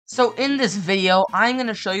So in this video, I'm going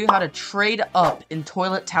to show you how to trade up in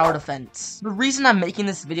toilet tower defense. The reason I'm making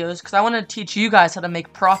this video is because I want to teach you guys how to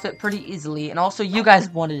make profit pretty easily, and also you guys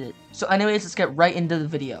wanted it. So anyways, let's get right into the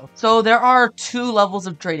video. So there are two levels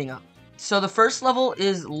of trading up. So the first level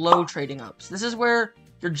is low trading ups. This is where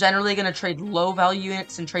you're generally going to trade low value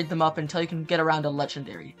units and trade them up until you can get around a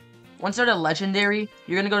legendary. Once you're at a legendary,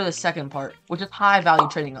 you're going to go to the second part, which is high value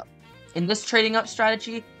trading up. In this trading up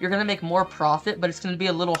strategy, you're going to make more profit, but it's going to be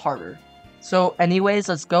a little harder. So anyways,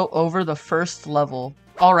 let's go over the first level.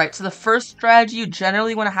 Alright, so the first strategy, you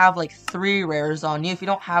generally want to have like 3 rares on you. If you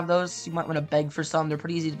don't have those, you might want to beg for some. They're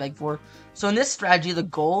pretty easy to beg for. So in this strategy, the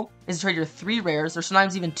goal is to trade your 3 rares, or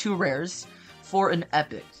sometimes even 2 rares, for an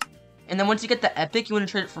epic. And then once you get the epic, you want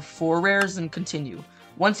to trade it for 4 rares and continue.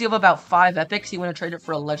 Once you have about 5 epics, you want to trade it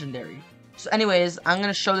for a legendary. So anyways, I'm going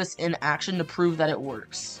to show this in action to prove that it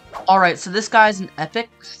works. Alright, so this guy's an epic.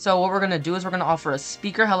 So what we're going to do is we're going to offer a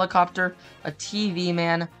speaker helicopter, a TV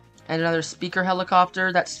man, and another speaker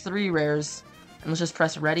helicopter. That's 3 rares. And let's just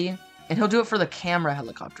press ready. And he'll do it for the camera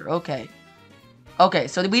helicopter. Okay. Okay,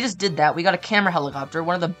 so we just did that. We got a camera helicopter,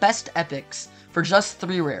 one of the best epics, for just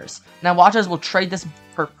 3 rares. Now watch us, we'll trade this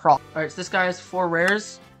per prop. Alright, so this guy has 4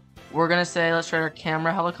 rares. We're going to say, let's trade our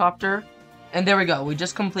camera helicopter. And there we go, we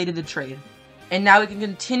just completed the trade. And now we can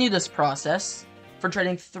continue this process for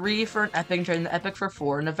trading 3 for an epic and trading the epic for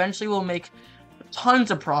 4. And eventually we'll make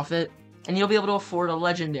tons of profit and you'll be able to afford a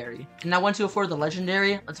legendary. And now once you afford the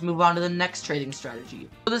legendary, let's move on to the next trading strategy.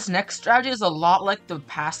 So this next strategy is a lot like the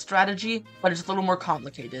past strategy, but it's a little more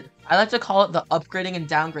complicated. I like to call it the upgrading and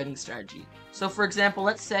downgrading strategy. So for example,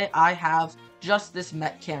 let's say I have just this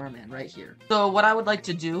mech cameraman right here. So what I would like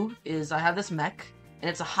to do is I have this mech, and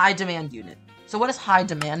it's a high demand unit. So what does high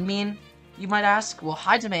demand mean, you might ask? Well,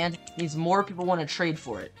 high demand means more people want to trade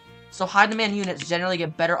for it. So high demand units generally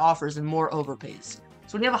get better offers and more overpays.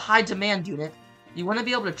 So when you have a high demand unit, you want to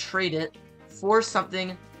be able to trade it for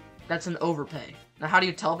something that's an overpay. Now how do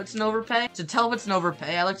you tell if it's an overpay? To tell if it's an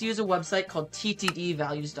overpay, I like to use a website called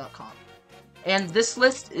TTDvalues.com. And this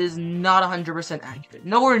list is not 100% accurate.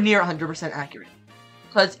 Nowhere near 100% accurate.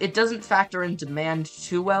 Because it doesn't factor in demand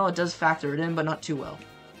too well. It does factor it in, but not too well.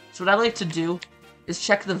 So what I like to do is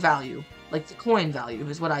check the value. Like the coin value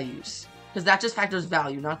is what I use. Because that just factors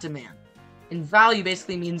value, not demand. And value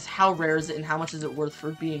basically means how rare is it and how much is it worth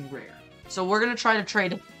for being rare. So we're going to try to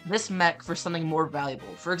trade this mech for something more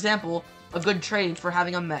valuable. For example, a good trade for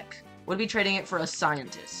having a mech would be trading it for a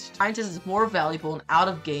scientist. Scientist is more valuable and out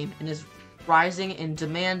of game and is rising in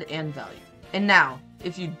demand and value. And now,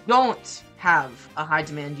 if you don't have a high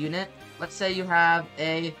demand unit, let's say you have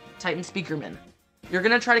a Titan Speakerman, you're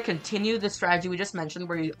going to try to continue the strategy we just mentioned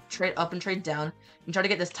where you trade up and trade down and try to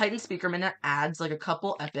get this Titan Speakerman that adds like a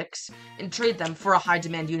couple epics and trade them for a high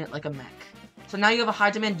demand unit like a mech. So now you have a high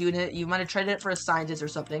demand unit, you might have traded it for a scientist or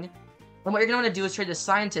something, and what you're going to want to do is trade the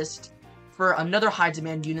scientist for another high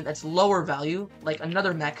demand unit that's lower value, like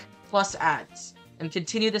another mech, plus adds. And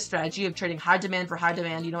continue the strategy of trading high demand for high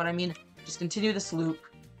demand, you know what I mean? Just continue this loop,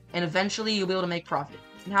 and eventually you'll be able to make profit.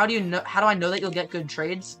 And how do I know that you'll get good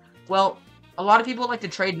trades? Well, a lot of people like to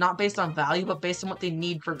trade not based on value, but based on what they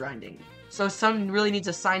need for grinding. So if someone really needs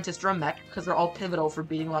a scientist or a mech, because they're all pivotal for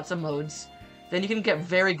beating lots of modes, then you can get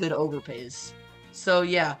very good overpays. So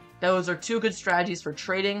yeah, those are 2 good strategies for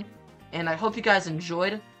trading, and I hope you guys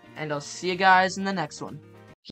enjoyed, and I'll see you guys in the next one.